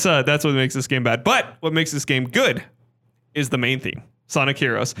 that's what makes this game bad. But what makes this game good is the main theme, Sonic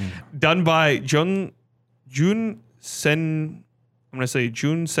Heroes, done by Jun Sen. I'm gonna say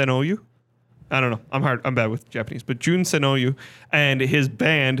Jun Senoyu. I don't know. I'm bad with Japanese, but Jun Senoyu and his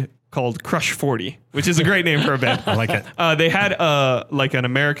band called Crush 40, which is a great name for a band. I like it. They had like an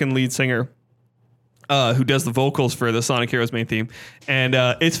American lead singer who does the vocals for the Sonic Heroes main theme, and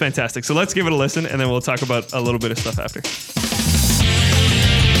it's fantastic. So let's give it a listen, and then we'll talk about a little bit of stuff after.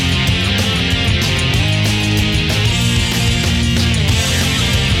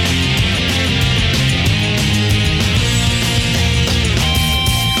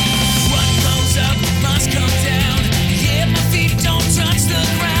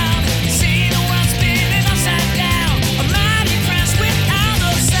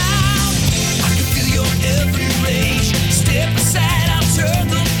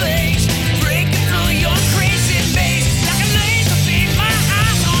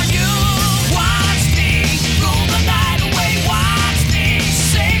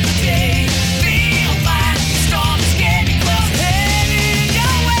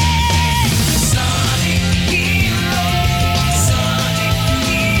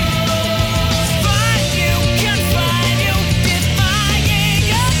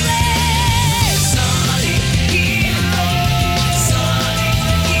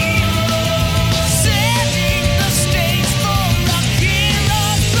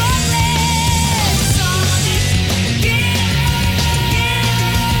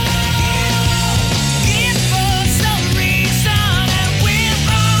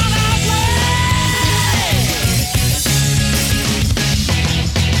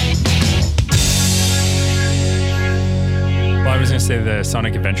 The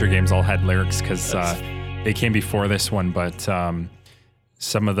Sonic Adventure games all had lyrics because they came before this one, but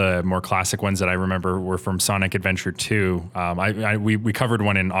some of the more classic ones that I remember were from Sonic Adventure 2. We covered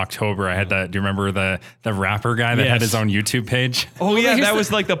one in October. I had that. Do you remember the rapper guy that had his own YouTube page? Oh yeah, that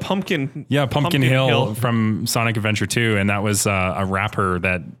was like the Pumpkin. Yeah, Pumpkin Hill from Sonic Adventure 2, and that was a rapper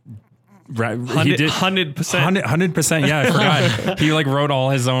that. He did 100%. 100%. Yeah, I forgot. He like wrote all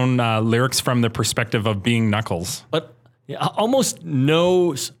his own lyrics from the perspective of being Knuckles. But almost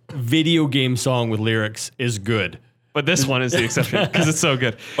no video game song with lyrics is good. But this one is the exception because it's so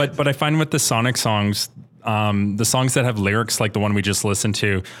good. But I find with the Sonic songs, the songs that have lyrics like the one we just listened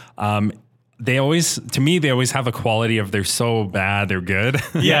to, they always have a quality of they're so bad they're good.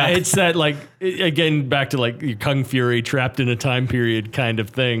 Yeah, it's that like again back to like Kung Fury trapped in a time period kind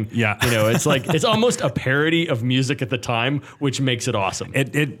of thing. Yeah, it's like it's almost a parody of music at the time, which makes it awesome.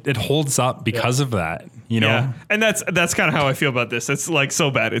 It holds up because of that. Yeah, and that's kind of how I feel about this. It's like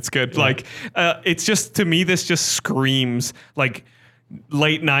so bad, it's good. Yeah. Like it's just to me, this just screams like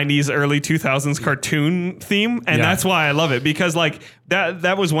late 90s, early 2000s cartoon theme. And that's why I love it, because like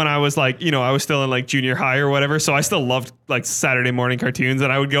that was when I was like, I was still in like junior high or whatever. So I still loved like Saturday morning cartoons,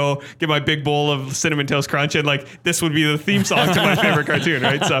 and I would go get my big bowl of Cinnamon Toast Crunch, and like this would be the theme song to my favorite cartoon.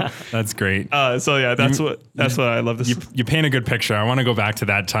 Right. So that's great. So yeah, that's what I love this. You paint a good picture. I want to go back to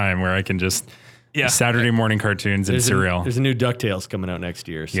that time where I can just Saturday morning cartoons and cereal. There's a new DuckTales coming out next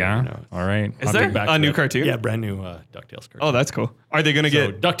year. So, all right. Is there a new cartoon? Yeah, brand new DuckTales cartoon. Oh, that's cool. Are they going to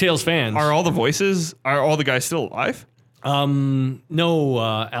get DuckTales fans? Are all the guys still alive? No,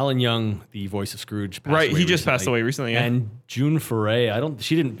 Alan Young, the voice of Scrooge, passed away he just passed away recently. Yeah. And June Foray,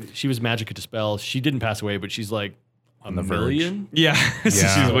 she was Magica to Spell. She didn't pass away, but she's like on the million. Yeah,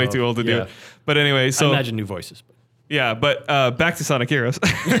 she's way too old to do it. But anyway, so I imagine new voices. Yeah, but back to Sonic Heroes.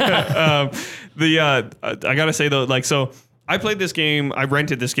 I gotta say though, like, so I played this game. I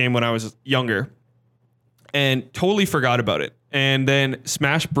rented this game when I was younger, and totally forgot about it. And then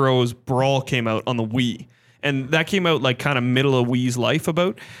Smash Bros. Brawl came out on the Wii, and that came out like kind of middle of Wii's life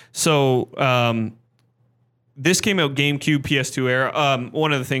about. So this came out GameCube, PS2 era.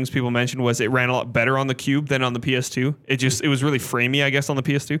 One of the things people mentioned was it ran a lot better on the Cube than on the PS2. It was really framey, I guess, on the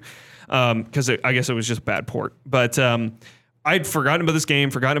PS2. Because I guess it was just a bad port. But I'd forgotten about this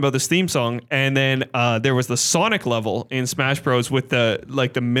game, forgotten about this theme song, and then there was the Sonic level in Smash Bros. With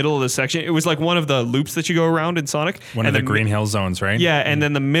the middle of the section. It was like one of the loops that you go around in Sonic. One of the Green Hill zones, right? Yeah, and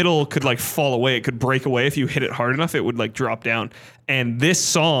then the middle could like fall away. It could break away if you hit it hard enough. It would like drop down. And this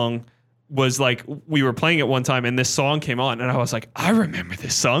song was like, we were playing it one time and this song came on and I was like, I remember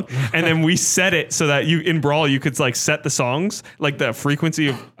this song. And then we set it so that in Brawl you could like set the songs, like the frequency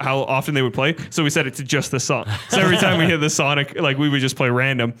of how often they would play. So we set it to just this song. So every time we hit the Sonic, like we would just play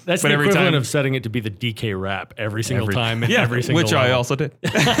random. That's the equivalent of setting it to be the DK rap every single time. Yeah, every single which level. I also did.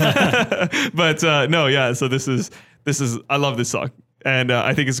 But no, yeah. So this is I love this song. And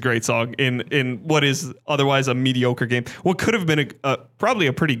I think it's a great song in what is otherwise a mediocre game. What could have been probably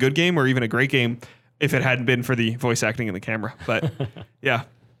a pretty good game or even a great game if it hadn't been for the voice acting and the camera. But yeah,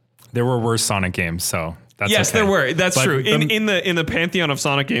 there were worse Sonic games, so that's yes, okay. there were. That's But true. In the pantheon of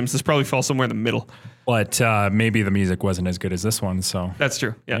Sonic games, this probably falls somewhere in the middle. But maybe the music wasn't as good as this one. So That's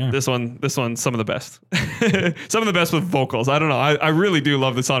true. Yeah. This one's some of the best. Some of the best with vocals. I don't know. I really do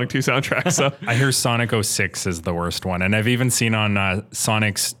love the Sonic 2 soundtrack. So I hear Sonic 06 is the worst one, and I've even seen on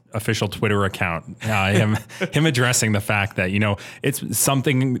Sonic's official Twitter account him addressing the fact that it's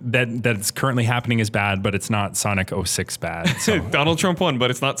something that's currently happening is bad, but it's not Sonic 06 bad. So. Donald Trump won,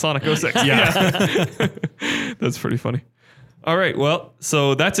 but it's not Sonic 06. Yeah. That's pretty funny. All right. Well,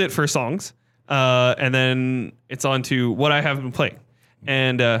 so that's it for songs. And then it's on to what I have been playing.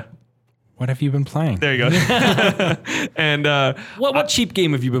 And What have you been playing? there you go. And What cheap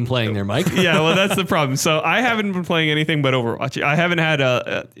game have you been playing there, Mike? yeah, well, that's the problem. So I haven't been playing anything but Overwatch. I haven't had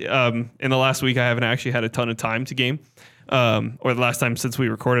in the last week, I haven't actually had a ton of time to game. Or the last time since we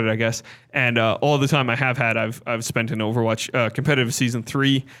recorded, I guess. And all the time I have had, I've spent in Overwatch. Competitive Season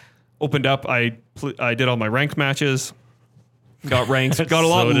 3 opened up. I did all my ranked matches. Got ranked. Got a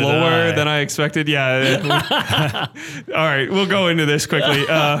lot So did lower I. than I expected. Yeah. All right, we'll go into this quickly.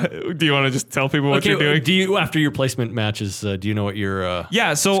 Do you want to just tell people what you're doing? Do you, after your placement matches, do you know what your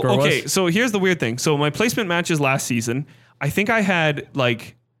Yeah. So score okay. was? So here's the weird thing. So my placement matches last season, I think I had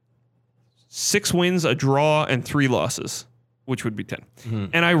like 6 wins, a draw, and 3 losses, which would be 10.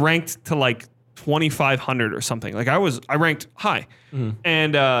 And I ranked to like 2,500 or something. Like I ranked high,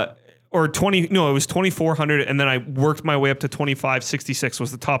 and or 20. No, it was 2,400, and then I worked my way up to 2,566 was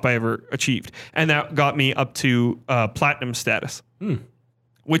the top I ever achieved, and that got me up to platinum status,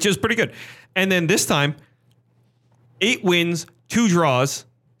 which is pretty good. And then this time, 8 wins, 2 draws,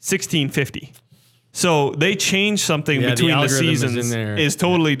 1,650. So they changed something Yeah, the between the algorithm is in seasons there. is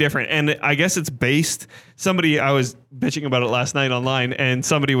totally different. And I guess it's based, I was bitching about it last night online, and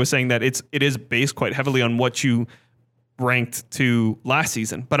somebody was saying that it is based quite heavily on what you ranked to last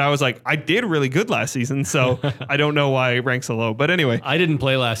season. But I was like, I did really good last season, so I don't know why it ranks so low. But anyway, I didn't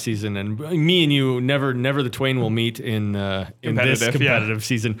play last season, and me and you never the twain will meet in this Competitive, competitive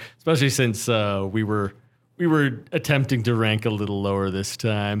season, especially since we were attempting to rank a little lower this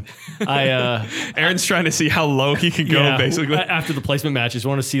time. Aaron's trying to see how low he can go, basically. After the placement matches,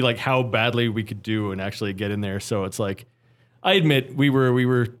 want to see like how badly we could do and actually get in there. So it's like, I admit we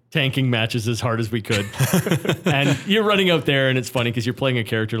were tanking matches as hard as we could, and you're running out there, and it's funny because you're playing a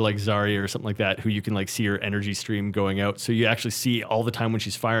character like Zarya or something like that, who you can like see her energy stream going out, so you actually see all the time when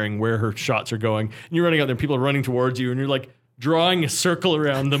she's firing where her shots are going, and you're running out there, and people are running towards you, and you're like drawing a circle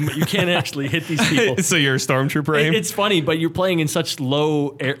around them, but you can't actually hit these people. So you're a stormtrooper aim? It's funny, but you're playing in such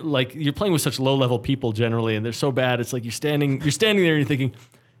low, you're playing with such low level people generally, and they're so bad. It's like you're standing there and you're thinking,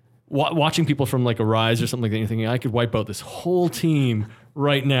 watching people from like a Rise or something like that, you're thinking, I could wipe out this whole team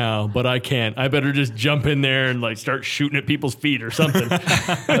right now, but I can't. I better just jump in there and like start shooting at people's feet or something.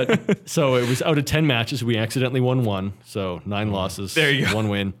 So it was out of 10 matches, we accidentally won 1. So 9 losses, There you go. 1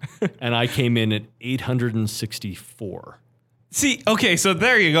 win. And I came in at 864. See, okay, so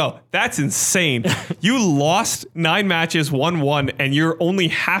there you go. That's insane. You lost 9 matches, won 1, and you're only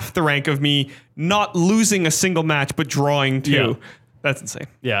half the rank of me, not losing a single match, but drawing 2. Yeah. That's insane.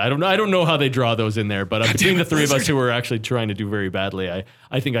 Yeah, I don't know how they draw those in there, but between the three of us who were actually trying to do very badly,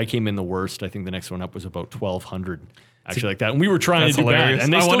 I think I came in the worst. I think the next one up was about 1,200, actually like that. And we were trying That's to do hilarious. bad,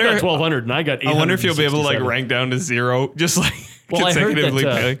 and they I still wonder- got 1,200, and I got 867. I wonder if you'll be able to like rank down to 0, just like Well, I heard consecutively.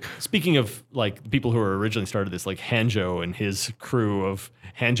 that, speaking of like the people who were originally started this, like Hanjo and his crew of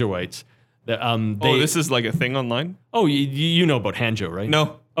Hanjoites, that this is like a thing online? you know about Hanjo, right?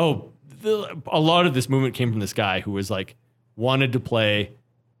 No. A lot of this movement came from this guy who was like wanted to play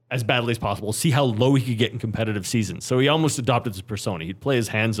as badly as possible, see how low he could get in competitive seasons. So he almost adopted this persona. He'd play as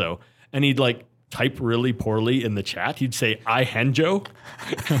Hanzo, and he'd like type really poorly in the chat. He'd say, I Hanjo.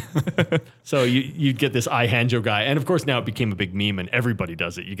 So you'd get this I Hanjo guy. And of course, now it became a big meme, and everybody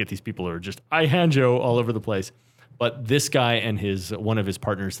does it. You get these people who are just I Hanjo all over the place. But this guy and one of his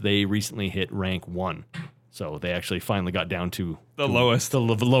partners, they recently hit rank 1. So they actually finally got down to The lowest. the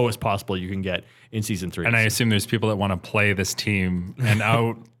lowest possible you can get in season 3. And I assume there's people that want to play this team and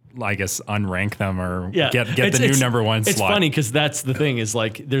I guess unrank them or get the new number 1 slot. It's funny because that's the thing is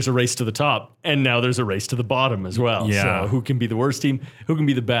like there's a race to the top and now there's a race to the bottom as well. Yeah. So who can be the worst team? Who can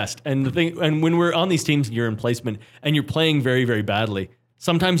be the best? And the thing, and when we're on these teams and you're in placement and you're playing very, very badly,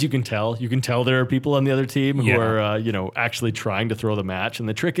 sometimes you can tell there are people on the other team who are, actually trying to throw the match. And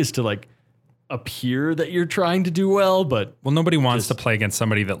the trick is to like appear that you're trying to do well, but nobody wants to play against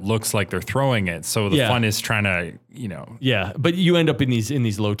somebody that looks like they're throwing it. So the fun is trying to, Yeah, but you end up in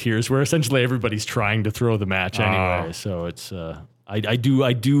these low tiers where essentially everybody's trying to throw the match anyway. So it's I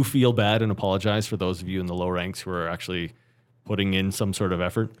do feel bad and apologize for those of you in the low ranks who are actually putting in some sort of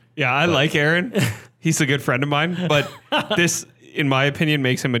effort. Yeah, I like Aaron. He's a good friend of mine, but this, in my opinion,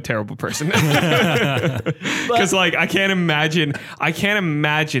 makes him a terrible person. Because like I can't imagine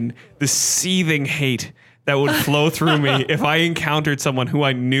the seething hate that would flow through me if I encountered someone who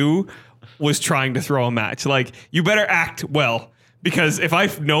I knew was trying to throw a match. Like, you better act well, because if I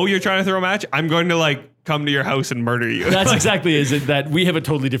know you're trying to throw a match, I'm going to like come to your house and murder you. That's exactly it. That we have a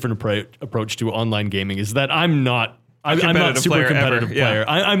totally different approach to online gaming. Is that I'm not super competitive player.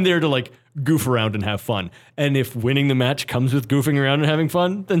 I'm there to like goof around and have fun. And if winning the match comes with goofing around and having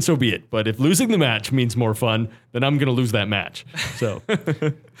fun, then so be it. But if losing the match means more fun, then I'm going to lose that match. So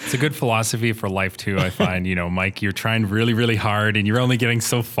it's a good philosophy for life too. I find, Mike, you're trying really, really hard and you're only getting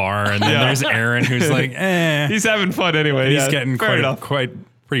so far. And then there's Aaron who's like, he's having fun anyway. He's getting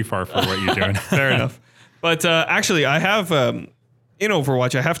pretty far for what you're doing. Fair enough. But actually, I have in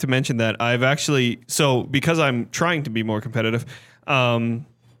Overwatch, I have to mention that I've actually, because I'm trying to be more competitive,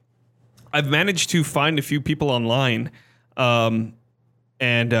 I've managed to find a few people online and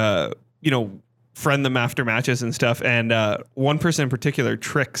friend them after matches and stuff. And one person in particular,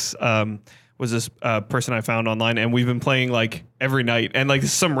 Trix, was this person I found online, and we've been playing like every night. And like, this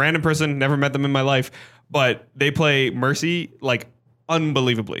is some random person, never met them in my life, but they play Mercy like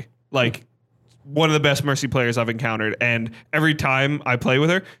unbelievably. Like, one of the best Mercy players I've encountered. And every time I play with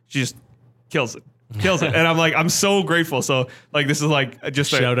her, she just kills it. And I'm like, I'm so grateful. So like, this is like just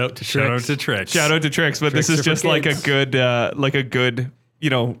shout out to Trix. But this is just like a good,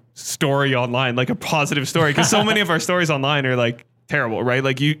 story online, like a positive story. Cause so many of our stories online are like terrible, right?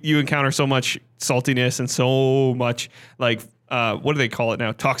 Like you encounter so much saltiness and so much like, what do they call it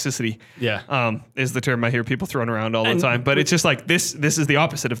now? Toxicity. Yeah. Is the term I hear people throwing around all the time. But it's just like this is the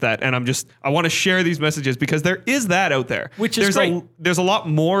opposite of that. And I want to share these messages because there is that out there. Which is great. There's a lot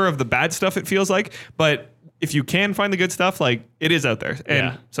more of the bad stuff, it feels like. But if you can find the good stuff, like, it is out there.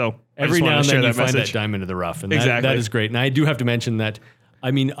 And so every now and then you find that diamond in the rough. And that is great. And I do have to mention that,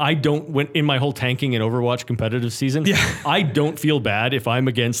 I mean, in my whole tanking and Overwatch competitive season, I don't feel bad if I'm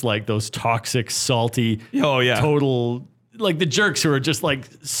against like those toxic, salty, total, like the jerks who are just like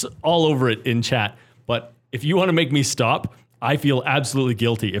all over it in chat. But if you want to make me stop, I feel absolutely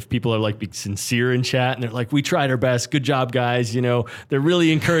guilty if people are like being sincere in chat and they're like, we tried our best. Good job, guys. They're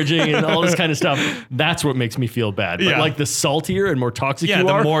really encouraging and all this kind of stuff. That's what makes me feel bad. But like the saltier and more toxic you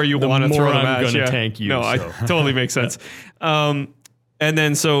are, the more you want to throw the match. I'm going to tank you. No, I totally makes sense. And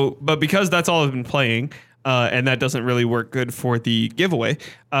then but because that's all I've been playing, and that doesn't really work good for the giveaway,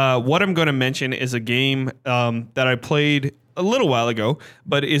 what I'm going to mention is a game that I played a little while ago,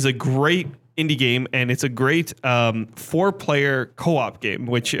 but is a great indie game, and it's a great 4-player co-op game,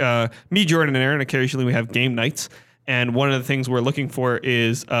 which me, Jordan, and Aaron, occasionally we have game nights, and one of the things we're looking for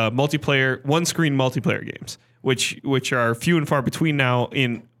is multiplayer, one-screen multiplayer games, which are few and far between now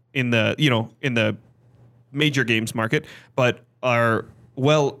in the major games market, but are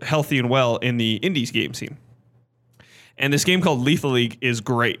healthy and well in the indies game scene. And this game called Lethal League is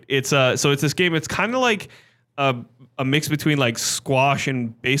great. It's this game. It's kind of like a mix between like squash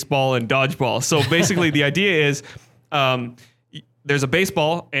and baseball and dodgeball. So basically, the idea is there's a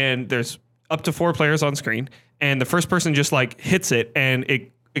baseball and there's up to 4 players on screen, and the first person just like hits it, and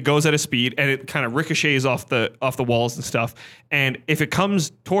it goes at a speed, and it kind of ricochets off the walls and stuff. And if it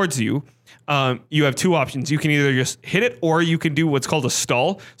comes towards you, you have 2 options. You can either just hit it, or you can do what's called a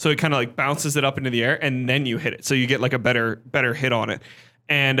stall. So it kind of like bounces it up into the air, and then you hit it. So you get like a better hit on it.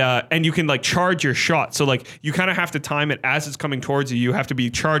 And you can like charge your shot. So like you kind of have to time it as it's coming towards you. You have to be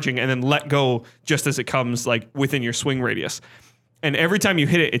charging and then let go just as it comes like within your swing radius. And every time you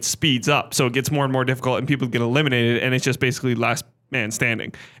hit it, it speeds up. So it gets more and more difficult, and people get eliminated, and it's just basically last man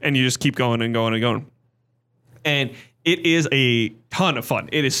standing. And you just keep going and going and going. And it is a ton of fun.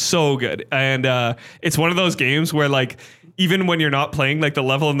 It is so good. And it's one of those games where like even when you're not playing, like the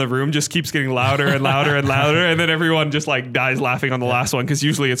level in the room just keeps getting louder and louder and louder, and then everyone just like dies laughing on the last one because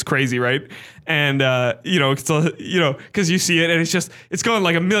usually it's crazy, right? And because you see it and it's going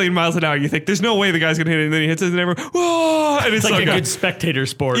like a million miles an hour. You think there's no way the guy's gonna hit it, and then he hits it, and everyone, whoa! And It's so like a good. good spectator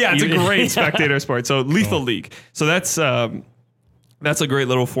sport. Yeah, it's a great spectator sport. So Lethal League. So that's a great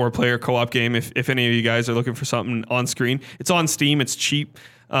little 4-player co-op game. If any of you guys are looking for something on screen, it's on Steam. It's cheap.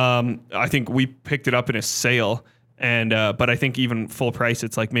 I think we picked it up in a sale, and but I think even full price,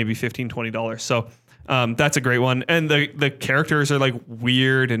 it's like maybe $15-$20. So that's a great one. And the characters are like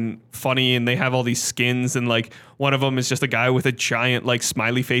weird and funny, and they have all these skins, and like one of them is just a guy with a giant like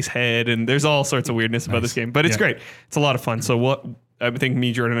smiley face head, and there's all sorts of weirdness about this game. But it's great. It's a lot of fun. So I think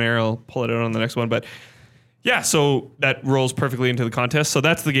me, Jordan, and Aaron will pull it out on the next one. But yeah, so that rolls perfectly into the contest. So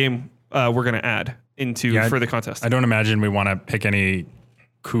that's the game we're going to add into for the contest. I don't imagine we want to pick any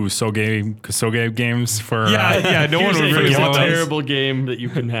Kusoge games for. Yeah, no one would really Here's want a those. terrible game that you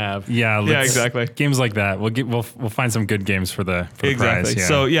can have. Yeah, exactly. Games like that. We'll find some good games for the Exactly.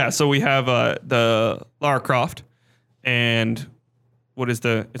 prize. Yeah. So we have the Lara Croft, and what is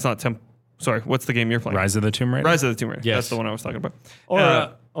it's not sorry, what's the game you're playing? Rise of the Tomb Raider. Rise of the Tomb Raider. Yes. That's the one I was talking about.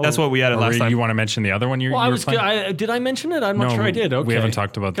 Or that's what we added last time. You want to mention the other one? Well, I was. Did I mention it? I'm not sure I did. Okay, we haven't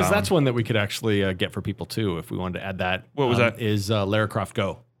talked about that. Because that's one that we could actually get for people too, if we wanted to add that. What was that? Is Lara Croft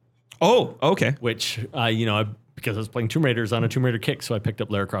Go, Oh, okay. which because I was playing Tomb Raiders on a Tomb Raider kick, so I picked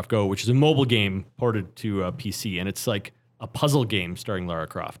up Lara Croft Go, which is a mobile game ported to PC, and it's like a puzzle game starring Lara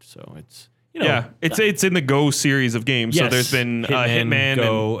Croft. So it's it's in the Go series of games. So yes, there's been Hitman,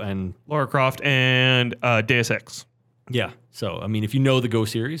 Go, and Lara Croft, and Deus Ex. yeah. So I mean, if you know the Go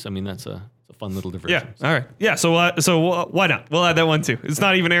series, I mean that's a fun little diversion. Yeah. All right. Yeah. So why not? We'll add that one too. It's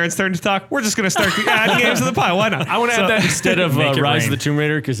not even Aaron's turn to talk. We're just gonna start adding games to the pile. Why not? I want to add that instead of Make it Rise rain. of the Tomb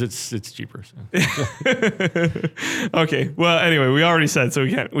Raider because it's cheaper. So. Okay. Well, anyway, we already said so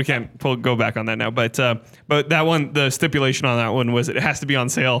we can't go back on that now. But that one, the stipulation on that one was it has to be on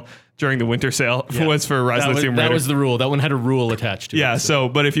sale during the winter sale. Yeah. Was for Rise of the Tomb Raider. That was the rule. That one had a rule attached to it. Yeah. So,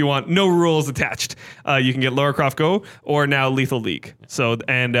 but if you want no rules attached, you can get Lara Croft Go or now Lethal League. So,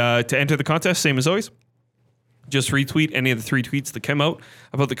 and to enter the contest, same as always, just retweet any of the 3 tweets that came out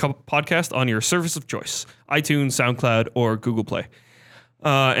about the podcast on your service of choice: iTunes, SoundCloud, or Google Play.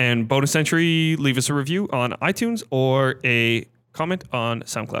 And bonus entry, leave us a review on iTunes or a comment on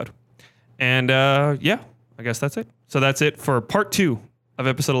SoundCloud. And I guess that's it. So that's it for part 2 of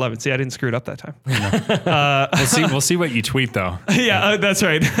episode 11. See, I didn't screw it up that time. We'll see what you tweet though. Yeah, that's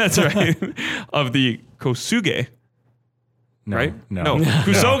right. That's right. Of the Kosuge. No, Right? No.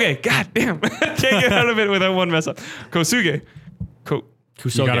 Kusoge. God damn. Can't get out of it without one mess up. Kosuge. Kusoge.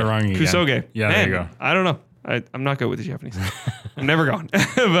 You got it wrong again. Kusoge. Yeah, Man, there you go. I don't know. I'm not good with the Japanese. I'm never gone.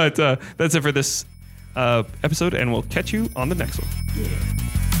 But that's it for this episode, and we'll catch you on the next one.